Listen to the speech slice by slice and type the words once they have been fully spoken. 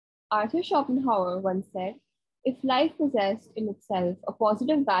Arthur Schopenhauer once said, if life possessed in itself a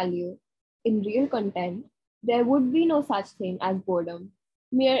positive value in real content, there would be no such thing as boredom.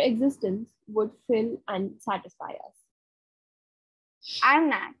 Mere existence would fill and satisfy us. I'm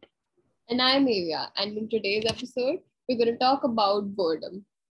Nat. And I'm Avia, and in today's episode, we're going to talk about boredom.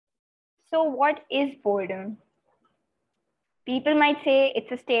 So, what is boredom? People might say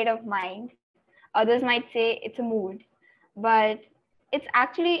it's a state of mind, others might say it's a mood, but it's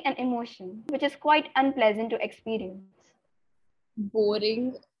actually an emotion which is quite unpleasant to experience.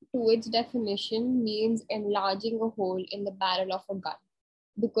 Boring, to its definition, means enlarging a hole in the barrel of a gun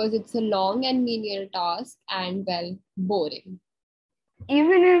because it's a long and menial task and, well, boring.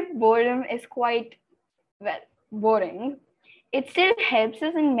 Even if boredom is quite, boring, it still helps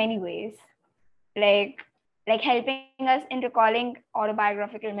us in many ways, like helping us in recalling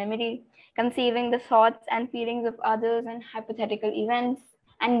autobiographical memory, conceiving the thoughts and feelings of others and hypothetical events,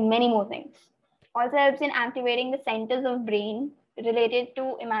 and many more things. Also helps in activating the centers of brain related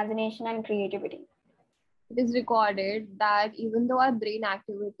to imagination and creativity. It is recorded that even though our brain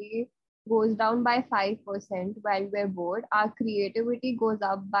activity goes down by 5% while we're bored, our creativity goes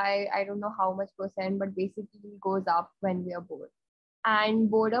up by I don't know how much percent, but basically goes up when we are bored. And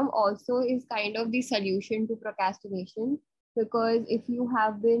boredom also is kind of the solution to procrastination because if you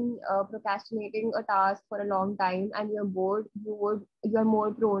have been procrastinating a task for a long time and you're bored, you're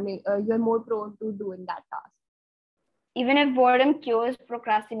more prone to doing that task. Even if boredom cures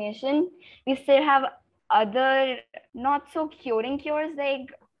procrastination, we still have other not so curing cures,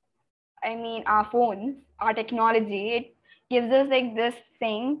 like our phones, our technology. It gives us like this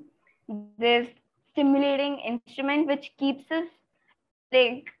thing, this stimulating instrument which keeps us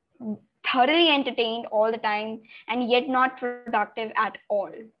like thoroughly entertained all the time and yet not productive at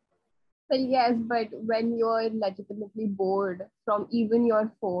all. Well, yes, but when you're legitimately bored from even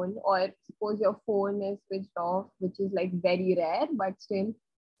your phone, or suppose your phone is switched off, which is like very rare, but still,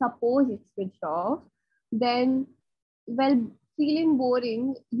 suppose it's switched off, then, well, feeling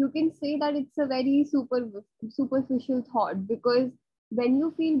boring, you can say that it's a very superficial thought because when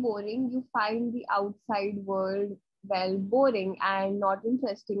you feel boring, you find the outside world, well, boring and not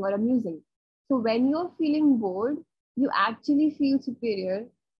interesting or amusing. So when you're feeling bored, you actually feel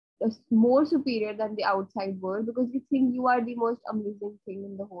more superior than the outside world because you think you are the most amusing thing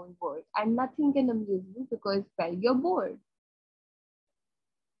in the whole world and nothing can amuse you because, well, you're bored.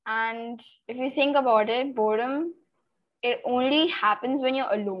 And if you think about it, boredom, it only happens when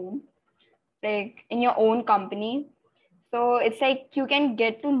you're alone, like in your own company. So it's like you can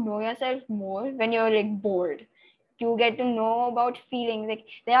get to know yourself more when you're like bored. You get to know about feelings. Like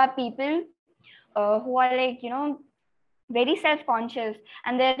there are people who are like, very self-conscious,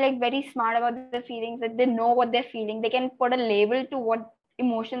 and they're like very smart about their feelings, that they know what they're feeling. They can put a label to what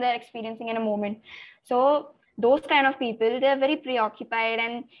emotion they're experiencing in a moment. So those kind of people, they're very preoccupied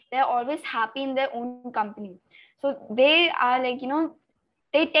and they're always happy in their own company. So they are like,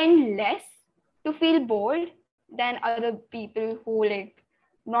 they tend less to feel bored than other people who like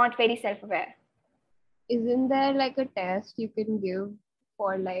not very self-aware. Isn't there like a test you can give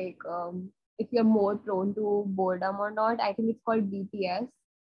for like if you're more prone to boredom or not? I think it's called BPS.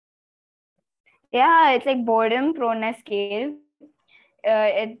 Yeah, it's like boredom proneness scale.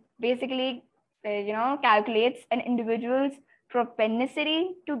 It basically calculates an individual's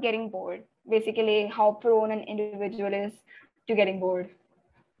propensity to getting bored, basically how prone an individual is to getting bored.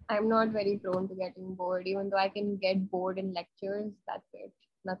 I'm not very prone to getting bored, even though I can get bored in lectures. That's it,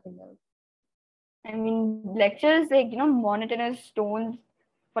 nothing else. Lectures, like monotonous tones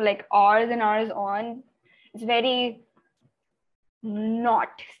for like hours and hours on, it's very not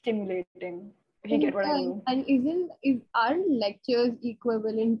stimulating, if you get what I mean. And aren't lectures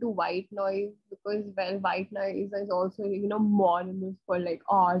equivalent to white noise? Because, well, white noise is also monotonous for like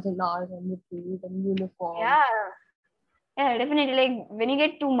hours and hours and repeat and uniform. Yeah, definitely. Like when you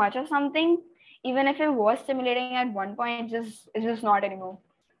get too much of something, even if it was stimulating at one point, it's just not anymore.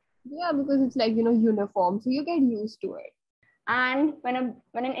 Yeah, because it's like uniform, so you get used to it. And when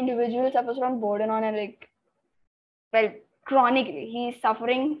an individual suffers from boredom on a like, well, chronically, he's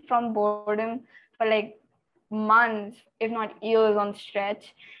suffering from boredom for like months, if not years on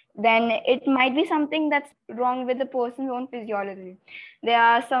stretch, then it might be something that's wrong with the person's own physiology. There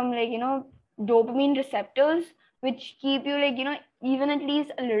are some like, dopamine receptors which keep you like, even at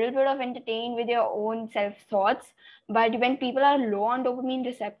least a little bit of entertained with your own self thoughts. But when people are low on dopamine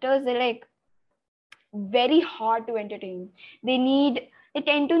receptors, they're like very hard to entertain. They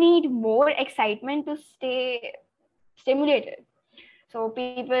tend to need more excitement to stay stimulated. So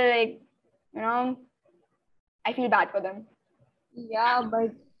people like, I feel bad for them. Yeah,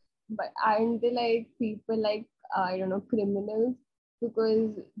 but But aren't they like people like I don't know, criminals?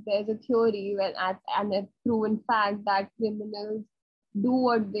 Because there's a theory and a proven fact that criminals do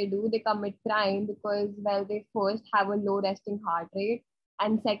what they do. They commit crime because, well, they first have a low resting heart rate,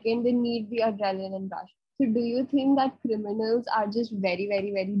 and second, they need the adrenaline rush. So do you think that criminals are just very,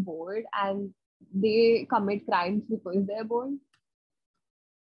 very, very bored and they commit crimes because they're bored?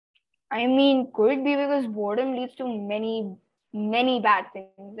 I mean, could be because boredom leads to many bad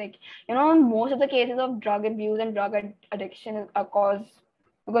things. Like, most of the cases of drug abuse and addiction are caused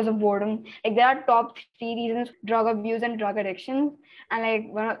because of boredom. Like, there are top three reasons drug abuse and drug addiction. And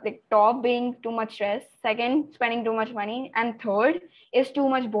like, one of the top being too much stress, second, spending too much money, and third is too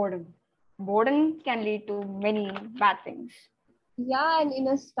much boredom. Boredom can lead to many bad things. Yeah, and in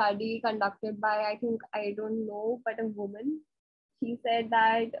a study conducted by, I think, I don't know, but a woman, she said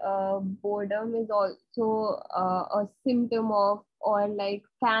that boredom is also a symptom of, or like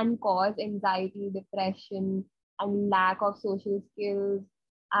can cause anxiety, depression, and lack of social skills,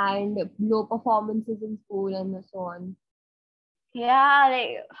 and low performances in school, and so on. Yeah,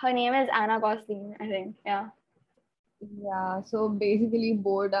 like her name is Anna Costin, I think. Yeah, Yeah, so basically,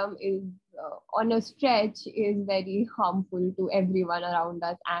 boredom is on a stretch is very harmful to everyone around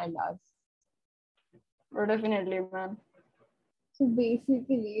us and us. definitely, man. So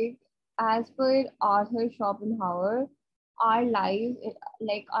basically, as per Arthur Schopenhauer, our lives,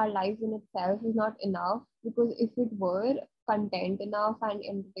 our lives in itself, is not enough, because if it were content enough and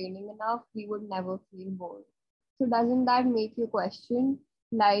entertaining enough, we would never feel bored. So doesn't that make you question,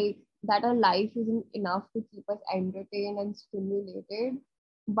 like, that our life isn't enough to keep us entertained and stimulated?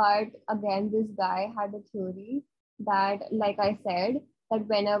 But again, this guy had a theory that, like I said, that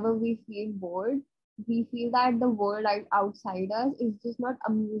whenever we feel bored, we feel that the world outside us is just not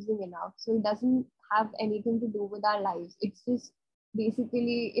amusing enough. So it doesn't have anything to do with our lives. It's just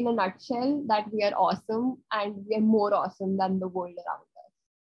basically, in a nutshell, that we are awesome and we are more awesome than the world around us.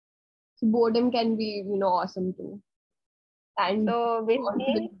 So boredom can be, awesome too. And So also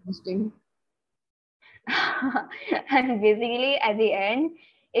basically, interesting. and basically, at the end,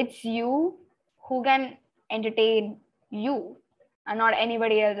 it's you who can entertain you and not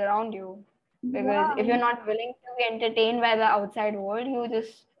anybody else around you. Because if you're Yeah, not willing to be entertained by the outside world, you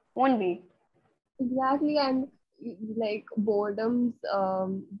just won't be. exactly. And like boredom's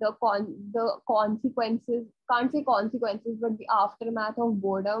the consequences, can't say consequences, but the aftermath of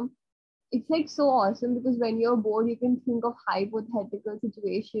boredom, it's like so awesome, because when you're bored, you can think of hypothetical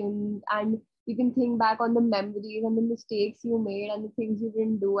situations, and you can think back on the memories and the mistakes you made and the things you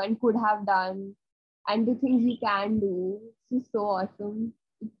didn't do and could have done, and the things you can do. It's just so awesome.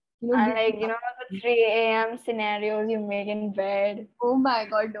 And Gives like, you the 3 a.m. scenarios you make in bed. oh my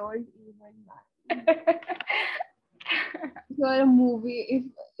god, don't even mind. If you're a movie,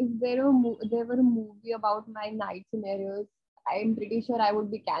 if there were a movie about my night scenarios, I'm pretty sure I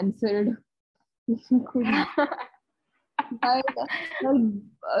would be cancelled. Could But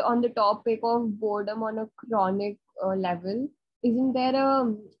on the topic of boredom on a chronic level, isn't there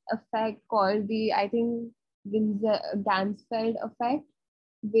a effect called the, I think, Gansfeld effect,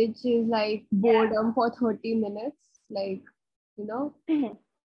 which is like boredom for 30 minutes, like, you know?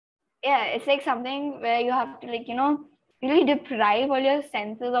 Yeah, it's like something where you have to, like, really deprive all your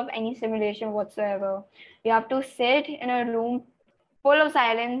senses of any stimulation whatsoever. You have to sit in a room full of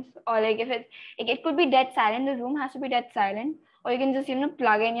silence, or like if it's like, it could be dead silent, the room has to be dead silent, or you can just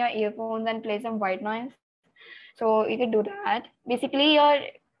plug in your earphones and play some white noise. So you could do that. Basically, you're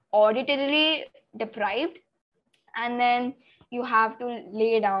auditorily deprived, and then you have to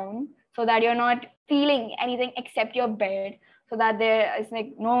lay down so that you're not feeling anything except your bed, so that there is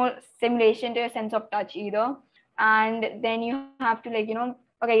like no stimulation to your sense of touch either. And then you have to, like,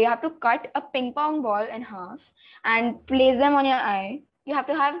 okay, you have to cut a ping pong ball in half and place them on your eye. You have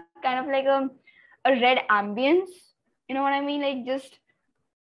to have kind of like a red ambience, you know what I mean? Like, just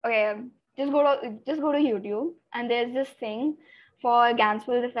okay, just go to YouTube, and there's this thing for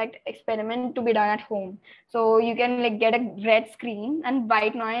Gansfeld effect experiment to be done at home. So you can like get a red screen and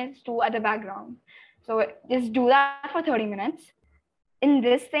white noise too at the background. So just do that for 30 minutes. In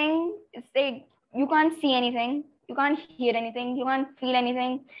this thing, it's like you can't see anything, you can't hear anything, you can't feel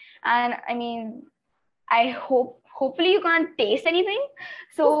anything, and I mean, hopefully you can't taste anything.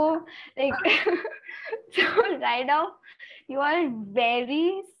 So like, so right now you are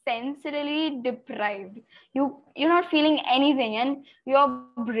very sensorily deprived. You're not feeling anything, and your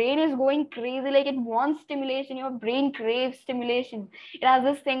brain is going crazy, like it wants stimulation. Your brain craves stimulation. It has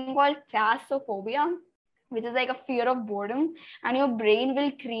this thing called thalassophobia, which is like a fear of boredom, and your brain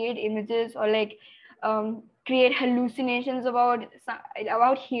will create images, or like create hallucinations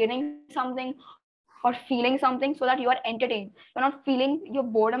about hearing something or feeling something, so that you are entertained. You're not feeling your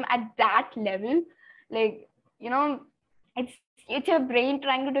boredom at that level. Like, you know, it's your brain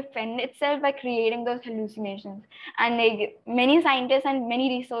trying to defend itself by creating those hallucinations. And like many scientists and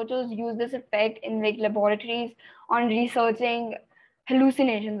many researchers use this effect in like laboratories on researching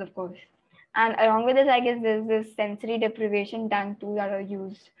hallucinations, of course. And along with this, I guess there's this sensory deprivation done too, that are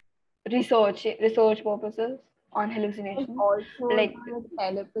used research purposes on There's hallucination. also Like, the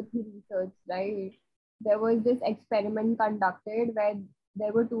telepathy research, right? There was this experiment conducted where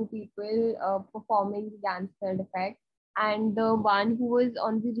there were two people performing the Ganser effect, and the one who was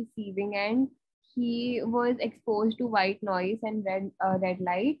on the receiving end, he was exposed to white noise and red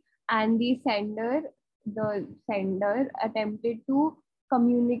light, and the sender attempted to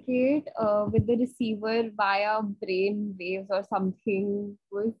communicate with the receiver via brain waves or something.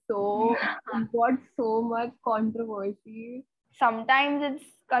 It was so it got so much controversy. sometimes it's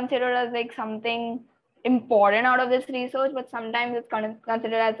considered as like something important out of this research, but sometimes it's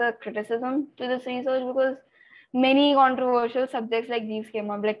considered as a criticism to this research, because many controversial subjects like these came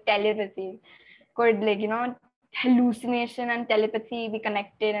up, like telepathy. Could, like, hallucination and telepathy be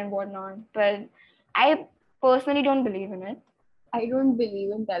connected and whatnot? But I personally don't believe in it. I don't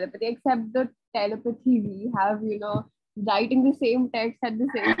believe in telepathy except the telepathy we have, writing the same text at the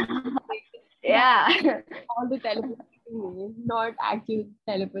same time. That's Yeah. all the telepathy to me, not actual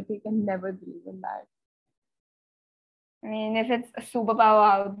telepathy. Can never believe in that. I mean, if it's a superpower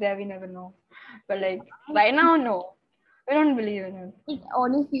out there, we never know. But like right now, no, we don't believe in it. But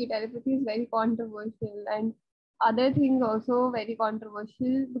honestly, telepathy is very controversial, and other things also very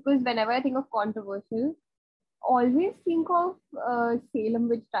controversial because whenever I think of controversial, always think of Salem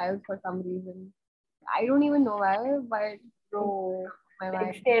witch trials for some reason. I don't even know why, but it's Bro, my like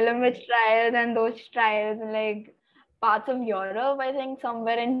mind. Salem witch trials and those trials in like parts of Europe, I think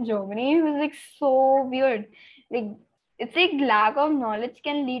somewhere in Germany, it was like so weird. Like, it's like lack of knowledge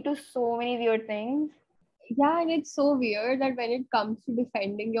can lead to so many weird things. Yeah, and it's so weird that when it comes to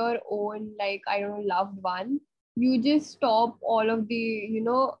defending your own, like, I don't know, loved one, you just stop all of the,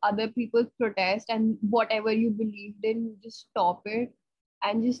 other people's protest and whatever you believed in, you just stop it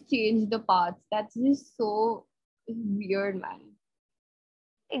and just change the paths. That's just so weird, man.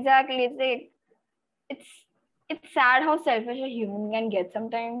 Exactly. It's like it's it's sad how selfish a human can get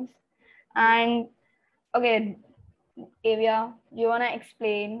sometimes. And okay, Avia, do you wanna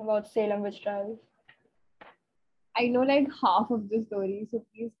explain about Salem witch trials? I know like half of the story, so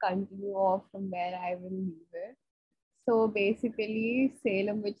please continue off from where I will leave it. So basically,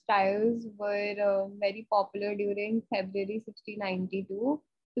 Salem witch trials were very popular during February 1692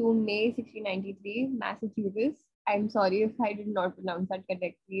 to May 1693, Massachusetts. I'm sorry if I did not pronounce that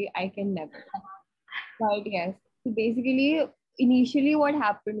correctly. I can never. But yes, so basically, initially what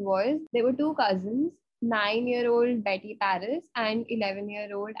happened was there were two cousins, 9-year-old Betty Paris and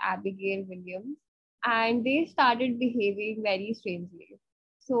 11-year-old Abigail Williams, and they started behaving very strangely.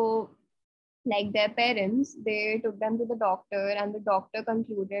 So like their parents, they took them to the doctor, and the doctor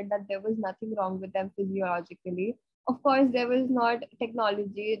concluded that there was nothing wrong with them physiologically. Of course, there was not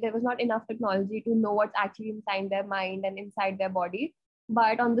enough technology to know what's actually inside their mind and inside their body,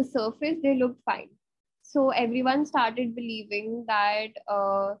 but on the surface they looked fine. So everyone started believing that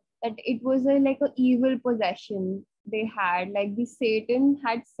it was like a evil possession they had, like the Satan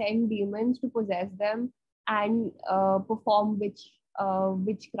had sent demons to possess them and perform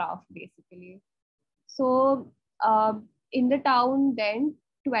witchcraft basically. So in the town, then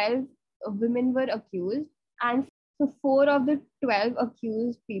 12 women were accused, and so four of the 12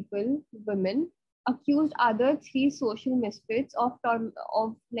 accused people, women, accused other three social misfits of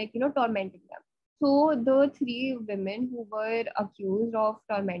tormenting them. So the three women who were accused of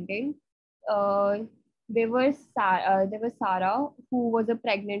tormenting, uh, there was Sarah, who was a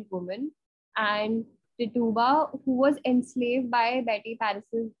pregnant woman, and Tituba, who was enslaved by Betty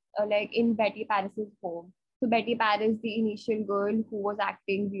Paris's in Betty Paris's home. So Betty Paris, the initial girl who was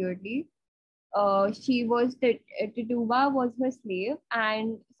acting weirdly, Tituba was her slave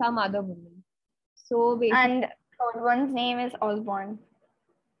and some other woman. So basically, And third one's name is Osborne.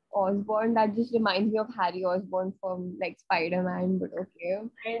 Osborne, that just reminds me of Harry Osborne from like Spider-Man, but okay.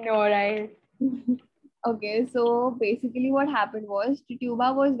 I know, right? Okay, so basically what happened was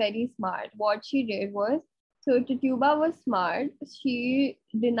Tituba was very smart. What she did was, so Tituba was smart. She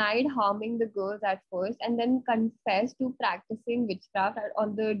denied harming the girls at first and then confessed to practicing witchcraft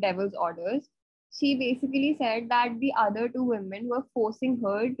on the devil's orders. She basically said that the other two women were forcing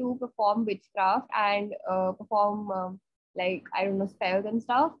her to perform witchcraft and perform, like, I don't know, spells and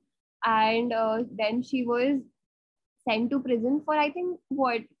stuff. and then she was sent to prison for, I think,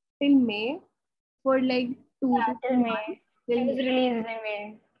 what, till May, for like two to Yeah, till three months. May. Till She was May. released in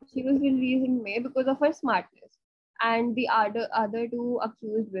May. She was released in May because of her smartness. And the other two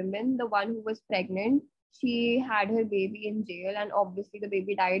accused women, the one who was pregnant, she had her baby in jail, and obviously the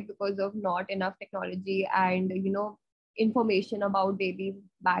baby died because of not enough technology and information about babies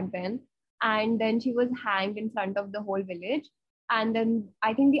back then. And then she was hanged in front of the whole village. And then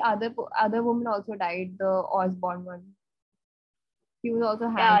I think the other woman also died, the Osborne one. She was also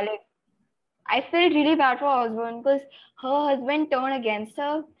Yeah, hanged. like I felt really bad for Osborne because her husband turned against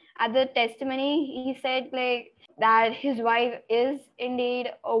her. At the testimony, he said like that his wife is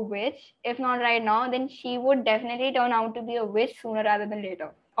indeed a witch. If not right now, then she would definitely turn out to be a witch sooner rather than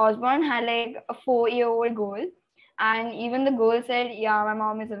later. Osborne had like a 4-year-old girl, and even the girl said, "Yeah, my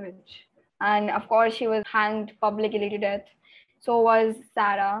mom is a witch." And of course, she was hanged publicly to death. So was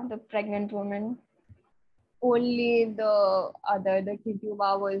Sarah, the pregnant woman. Only the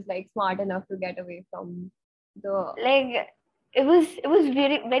Tituba was like smart enough to get away from the. Like it was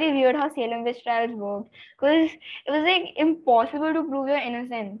very very weird how Salem witch trials worked because it was like impossible to prove your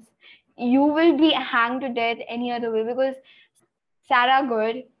innocence. You will be hanged to death any other way because Sarah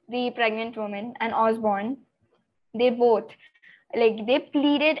Good, the pregnant woman, and Osborne, they both like they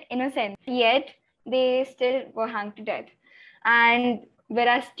pleaded innocence, yet they still were hanged to death. And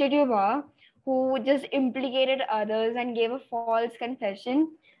whereas Tituba, who just implicated others and gave a false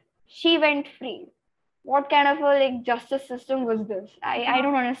confession, she went free. What kind of a like justice system was this? I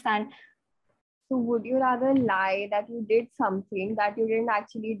don't understand. So would you rather lie that you did something that you didn't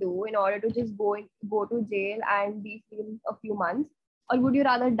actually do in order to just go to jail and be free in a few months, or would you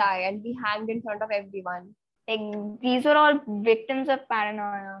rather die and be hanged in front of everyone? Like these were all victims of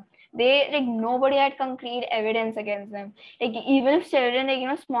paranoia. They like nobody had concrete evidence against them. Like even if children,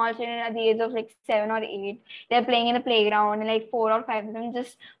 like small children at the age of like 7 or 8, they're playing in the playground and like 4 or 5 of them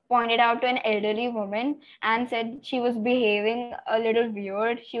just pointed out to an elderly woman and said she was behaving a little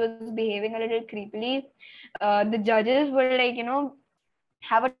weird. She was behaving a little creepily. The judges would like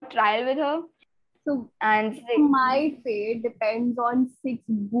have a trial with her So and say, my fate depends on six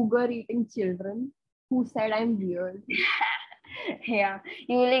booger eating children who said I'm weird. yeah,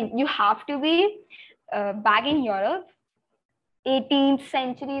 you have to be back in Europe 18th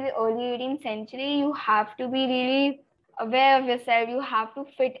century, the early 18th century, you have to be really aware of yourself. You have to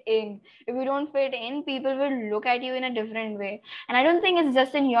fit in. If you don't fit in, people will look at you in a different way. And I don't think it's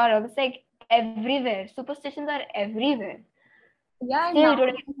just in Europe, it's like everywhere. Superstitions are everywhere. Yeah, and Still now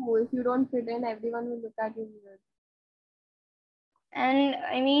today. too, if you don't fit in, everyone will look at you weird. And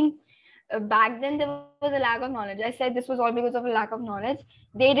I mean, back then there was a lack of knowledge. I said this was all because of a lack of knowledge.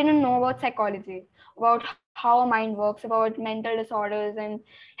 They didn't know about psychology, about how a mind works, about mental disorders and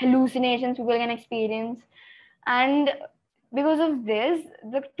hallucinations people can experience. And because of this,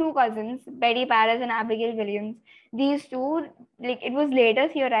 the two cousins, Betty Paris and Abigail Williams, these two, like it was later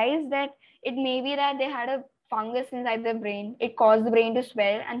theorized that it may be that they had a fungus inside their brain. It caused the brain to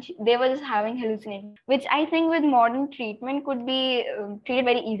swell, and they were just having hallucinations, which I think with modern treatment could be treated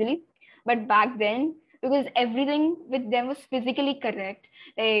very easily. But back then, because everything with them was physically correct,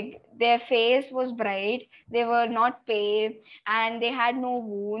 like their face was bright, they were not pale, and they had no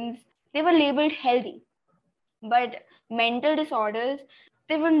wounds. They were labeled healthy, but mental disorders,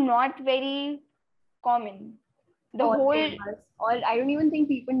 they were not very common. The All whole famous. All I don't even think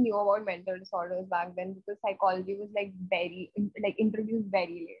people knew about mental disorders back then because psychology was like like introduced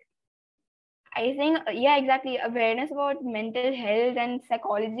very late. I think yeah, exactly, awareness about mental health and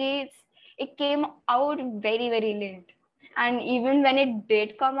psychology, it came out very very late. And even when it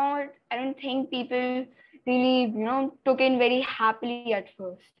did come out, I don't think people really took in very happily at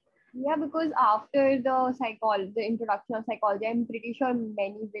first. Yeah, because after the introduction of psychology, I'm pretty sure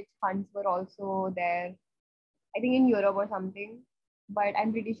many witch hunts were also there. I think in Europe or something, but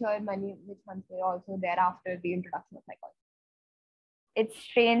I'm pretty sure many witch hunts were also there after the introduction of psychology. It's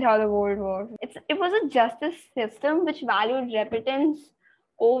strange how the world works. It was a justice system which valued repentance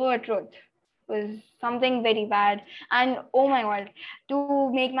over truth. It was something very bad. And oh my god,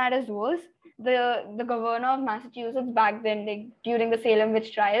 to make matters worse, the governor of Massachusetts back then, like during the Salem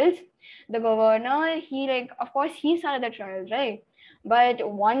witch trials, the governor, he like of course he started the trials, right? But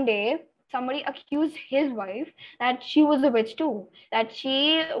one day somebody accused his wife that she was a witch too, that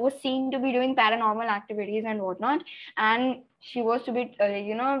she was seen to be doing paranormal activities and whatnot, and she was to be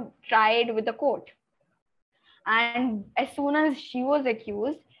tried with the court. And as soon as she was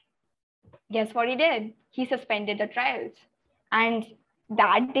accused, guess what he did? He suspended the trials. And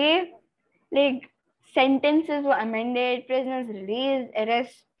that day, like sentences were amended, prisoners released,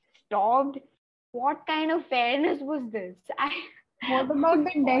 arrests stopped. What kind of fairness was this? What about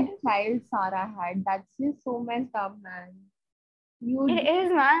the dead child Sarah had? That's just so messed up, man. It You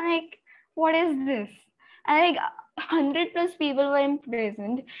is, man. Like, what is this? And like 100 plus people were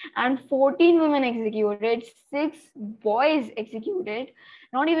imprisoned and 14 women executed, 6 boys executed,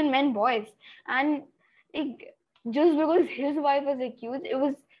 not even men, boys. And like, just because his wife was accused, it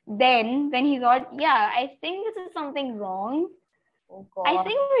was then when he thought, yeah, I think this is something wrong. oh I god.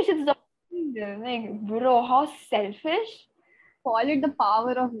 think we should stop doing this. Like, bro, how selfish. Call it the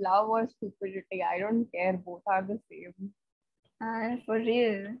power of love or stupidity. I don't care. Both are the same. And for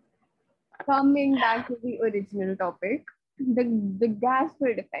real. Coming back to the original topic, the gas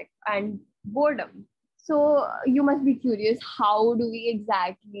field effect and boredom. So you must be curious, how do we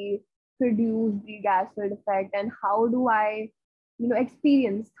exactly produce the gas field effect, and how do I,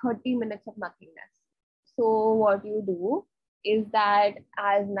 experience 30 minutes of nothingness? So what you do is that,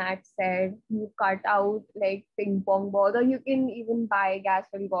 as Nat said, you cut out like ping pong balls, or you can even buy gas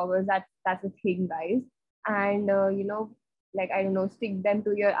field goggles. That's a thing, guys. And like, I don't know, stick them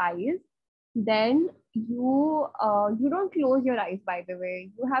to your eyes. Then you don't close your eyes, by the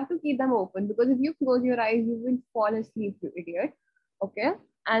way. You have to keep them open, because if you close your eyes you will fall asleep, you idiot. Okay.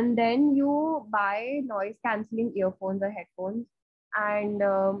 And then you buy noise cancelling earphones or headphones. And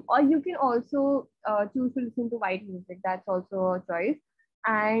or you can also choose to listen to white music. That's also a choice.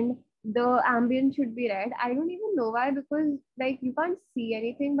 And the ambient should be red. I don't even know why, because like you can't see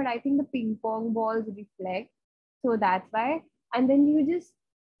anything, but I think the ping pong balls reflect, so that's why. And then you just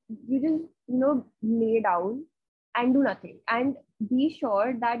lay down and do nothing, and be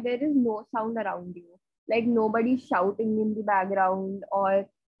sure that there is no sound around you, like nobody shouting in the background or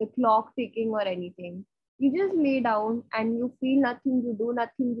the clock ticking or anything. You just lay down and you feel nothing, you do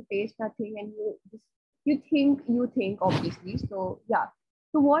nothing, you taste nothing, and you think obviously. So yeah.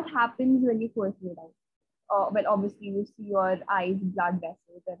 So what happens when you first lay down? Well, obviously you see your eyes blood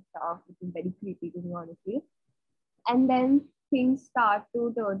vessels and stuff, which is very creepy to me, honestly. And then things start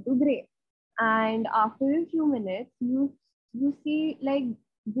to turn to gray. And after a few minutes, you see like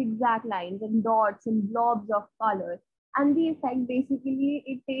zigzag lines and dots and blobs of color. And the effect, basically,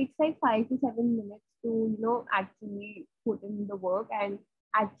 it takes like 5 to 7 minutes to actually put in the work and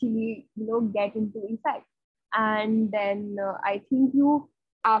actually get into effect. And then I think you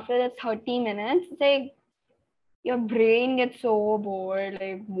After the 30 minutes, it's like your brain gets so bored.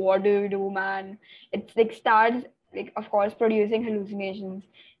 Like, what do, man? It's like starts, like, of course, producing hallucinations.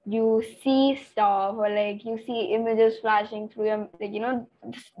 You see stuff, or like you see images flashing through your, like,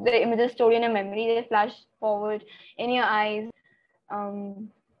 the images stored in your memory, they flash forward in your eyes. um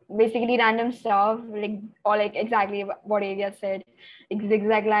Basically random stuff, like, or like exactly what Avia said, like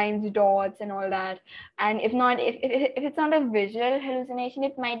zigzag lines, dots, and all that. And if not, if it's not a visual hallucination,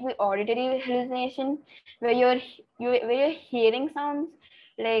 it might be auditory hallucination, where you're hearing sounds,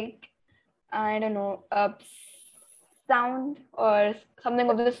 like, I don't know, a sound or something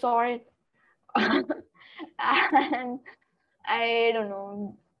of the sort. And I don't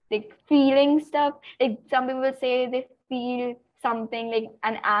know, like feeling stuff. Like some people say they feel something like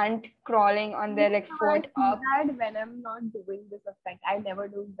an ant crawling on their like I foot feel up. that when I'm not doing this effect. I never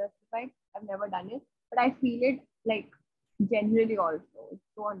do this effect. I've never done it, but I feel it like generally also. It's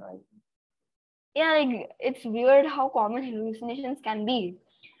so annoying. Yeah, like it's weird how common hallucinations can be.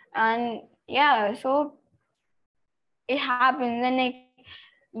 And yeah, so it happens, and like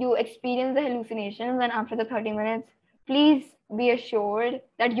you experience the hallucinations, and after the 30 minutes, please be assured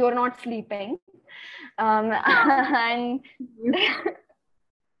that you're not sleeping. And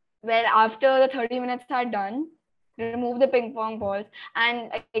well, after the 30 minutes are done, remove the ping pong balls,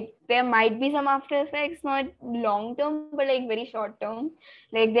 and like there might be some after effects, not long term, but like very short term.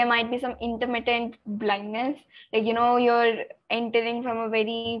 Like there might be some intermittent blindness, like you're entering from a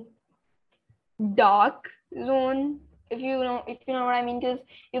very dark zone, if you know what I mean, because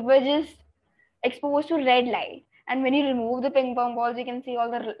you were just exposed to red light, and when you remove the ping pong balls, you can see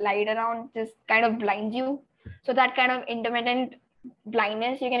all the light around just kind of blinds you. So that kind of intermittent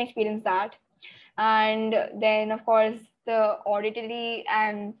blindness, you can experience that. And then of course the auditory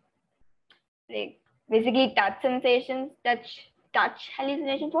and like basically touch sensations, touch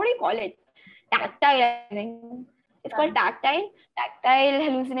hallucinations, what do you call it? Tactile, I think it's called tactile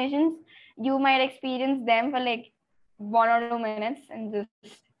hallucinations. You might experience them for like 1 or 2 minutes and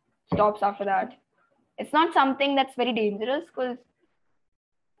just stops after that. It's not something that's very dangerous, because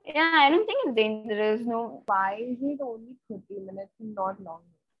yeah, I don't think it's dangerous. No, Why is it only 30 minutes and not longer?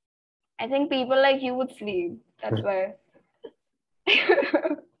 I think people like you would sleep, that's why.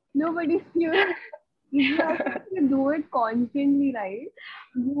 Nobody feels. If you actually do it constantly, right,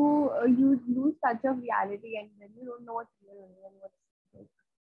 you lose touch of reality, and then you don't know what's real and what's.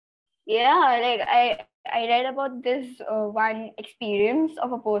 Yeah, like I read about this one experience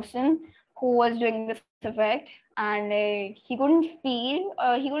of a person who was doing this effect, and he couldn't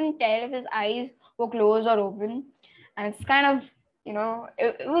tell if his eyes were closed or open, and it's kind of,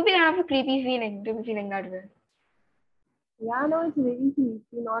 it would be kind of a creepy feeling to be feeling that way. Yeah, no, it's really creepy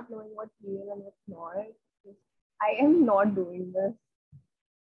not knowing what's real and what's not. I am not doing this.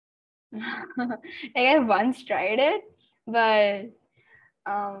 Like I once tried it, but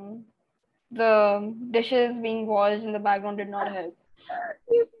um, the dishes being washed in the background did not help.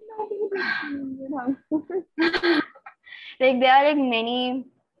 You cannot even explain how. Like there are like many,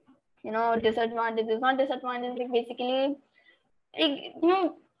 disadvantages, not disadvantages, like basically,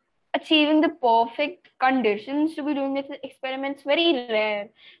 like, achieving the perfect conditions to be doing this experiments very rare.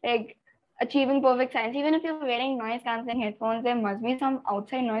 Like achieving perfect science, even if you're wearing noise cancelling headphones, there must be some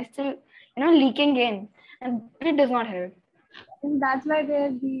outside noise still, leaking in, and it does not help. And that's why there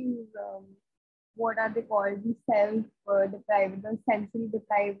are these, what are they called? The self depriving, the sensory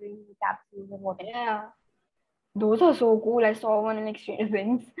depriving capsules and whatever. Yeah, those are so cool. I saw one in Exchange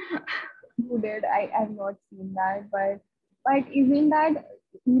Things. You did. I've not seen that, but isn't that,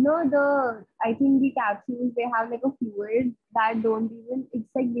 I think the capsules, they have like a fluid that don't even, it's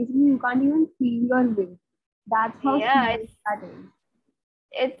like basically you can't even feel your weight. That's how Yeah, small that is.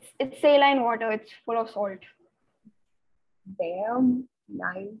 it's saline water. It's full of salt. Damn,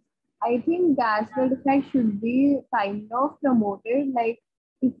 nice. I think gaslight effect should be kind of promoted. Like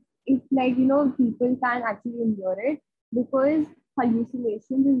if like people can actually endure it, because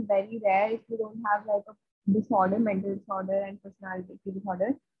hallucinations is very rare if you don't have like a disorder, mental disorder and personality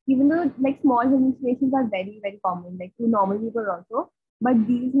disorder. Even though like small hallucinations are very, very common, like to normal people also. But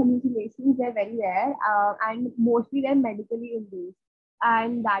these hallucinations, they're very rare, and mostly they're medically induced.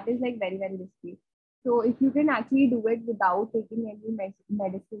 And that is like very, very risky. So if you can actually do it without taking any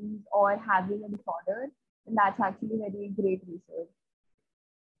medicines or having a disorder, then that's actually very great research.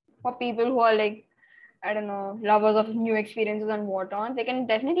 For people who are like, I don't know, lovers of new experiences and whatnot, they can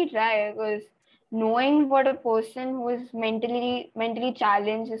definitely try, because knowing what a person who is mentally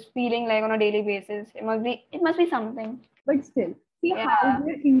challenged is feeling like on a daily basis, it must be something. But still, see how Yeah.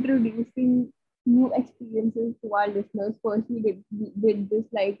 we're introducing new experiences to our listeners. First, we did this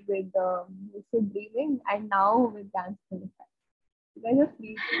like with lucid dreaming, and now with dance effect. You guys are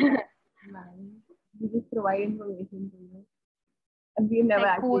free to man. We just provide information to you, and we've never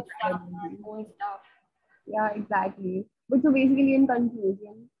Like actually cool tried stuff, any of man, these. cool stuff. Yeah, exactly. But so basically, in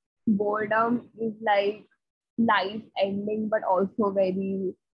conclusion, boredom is like life ending, but also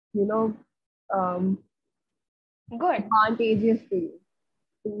very, you know, um, Good. advantageous to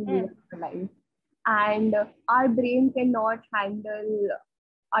live Hmm. your life. And our brain cannot handle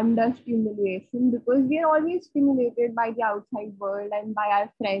under stimulation, because we are always stimulated by the outside world and by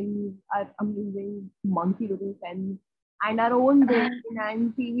our friends, our amazing monkey looking friends, and our own brain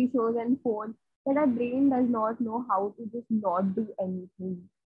and TV shows and phone, that our brain does not know how to just not do anything.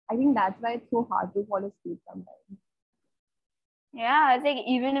 I think that's why it's so hard to fall asleep sometimes. Yeah, it's like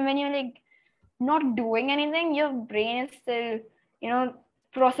even when you're like not doing anything, your brain is still, you know,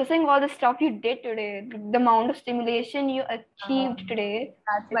 processing all the stuff you did today, the amount of stimulation you achieved Um, today.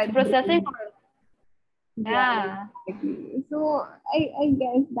 that's It's why the processing brain, all of it. yeah, Yeah. exactly. So I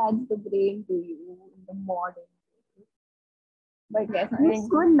guess that's the brain to you in the modern. But yes, it was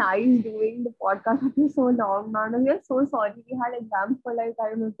so nice doing the podcast after so long. Now we are so sorry. We had exams for like, I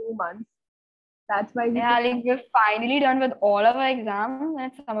don't know, 2 months. That's why we could. Yeah, like we're finally done with all of our exams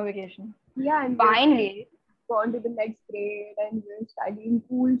and it's summer vacation. Yeah, and we're Finally. gone to the next grade and we're studying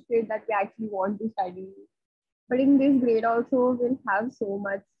cool shit that we actually want to study. But in this grade also, we'll have so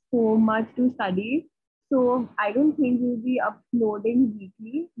much to study. So I don't think we'll be uploading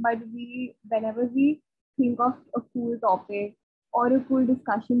weekly, but whenever we think of a cool topic or a cool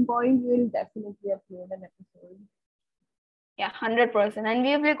discussion point, we'll definitely upload an episode. Yeah, 100%. And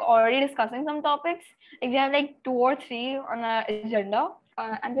we have like already discussing some topics. Like we have like 2 or 3 on our agenda,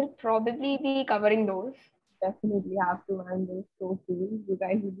 and we'll probably be covering those. Definitely have to, and it's so cool. You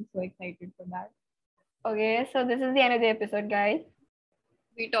guys will be so excited for that. Okay, so this is the end of the episode, guys.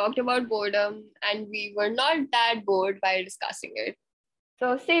 We talked about boredom and we were not that bored by discussing it.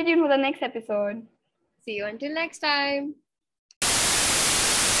 So stay tuned for the next episode. See you until next time.